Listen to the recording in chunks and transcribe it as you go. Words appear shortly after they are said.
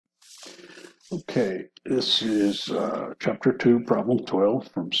Okay, this is Chapter 2, Problem 12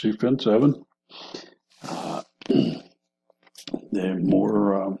 from CFIN7. Uh, the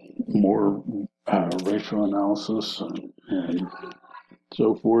more ratio analysis and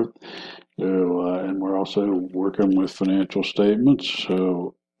so forth. So, and we're also working with financial statements.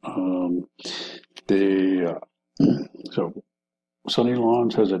 So, so Sunny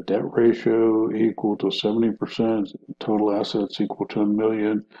Lawns has a debt ratio equal to 70%, total assets equal to $1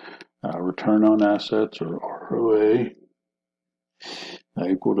 million. Return on assets, or ROA,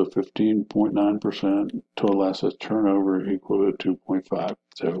 equal to 15.9%. Total assets turnover equal to 2.5.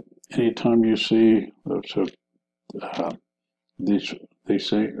 So anytime you see, they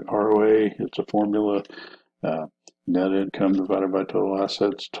say ROA, it's a formula. Net income divided by total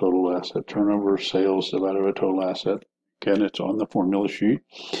asset turnover, sales divided by total asset. Again, it's on the formula sheet.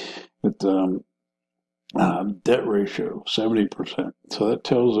 It's debt ratio, 70%. So that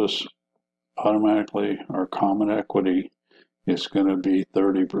tells us automatically our common equity is going to be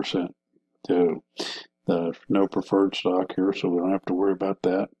 30%. So there's no preferred stock here, so we don't have to worry about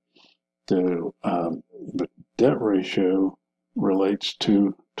that. But debt ratio relates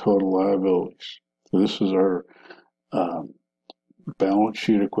to total liabilities. So this is our balance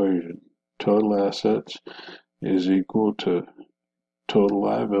sheet equation. Total assets is equal to total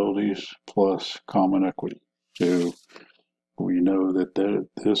liabilities plus common equity. So we know that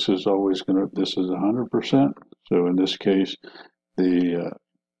this is always this is 100%. So in this case, the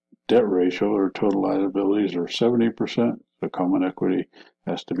debt ratio or total liabilities are 70%. The common equity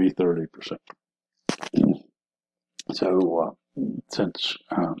has to be 30%. So since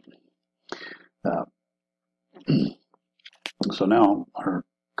so now our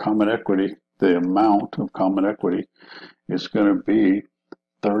common equity, the amount of common equity is going to be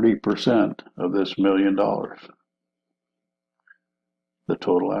 30% of this $1 million, the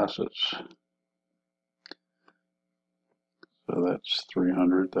total assets. So that's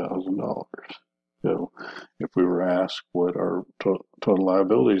 $300,000. So if we were asked what our total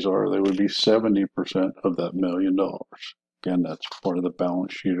liabilities are, they would be 70% of that $1 million. Again, that's part of the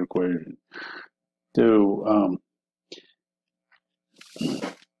balance sheet equation. So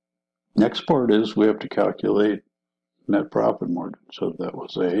next part is we have to calculate net profit margin. So that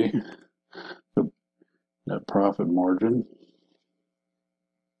was the net profit margin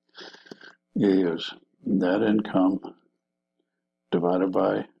is net income divided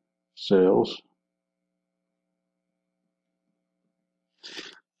by sales.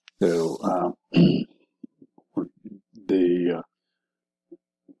 So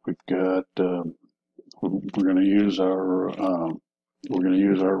we've got we're going to use our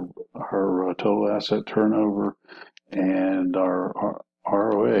total asset turnover and our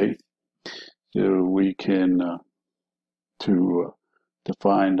ROA, so we can to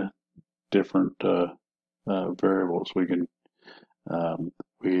find different variables. We can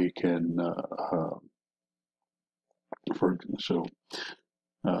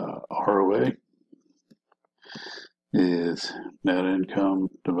ROA is net income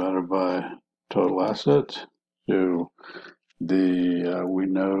divided by total assets. So we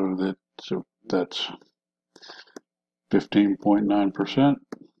know that, so that's 15.9%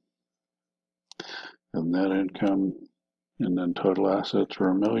 of net income, and then total assets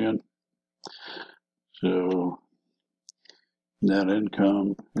are $1 million. So net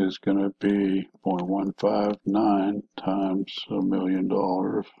income is going to be 0.159 times $1 million,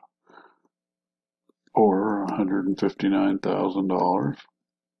 or $159,000.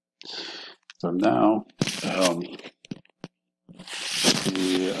 So now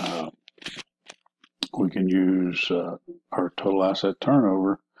we can use our total asset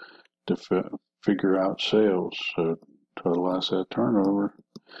turnover to figure out sales. So total asset turnover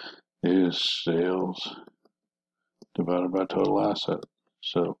is sales divided by total asset.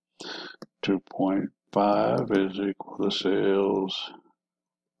 So 2.5 is equal to sales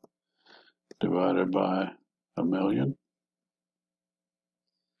divided by $1 million.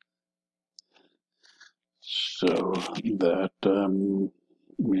 So that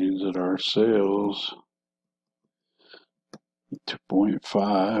means that our sales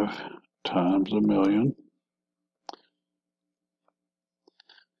 2.5 times $1 million,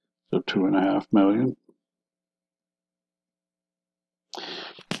 so $2.5 million.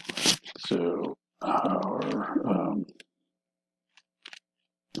 So our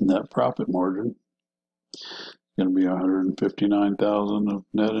net profit margin is going to be $159,000 of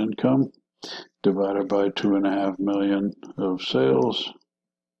net income divided by $2.5 million of sales,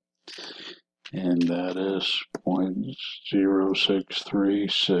 and that is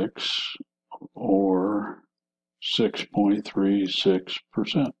 0.0636 or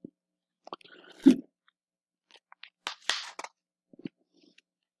 6.36%.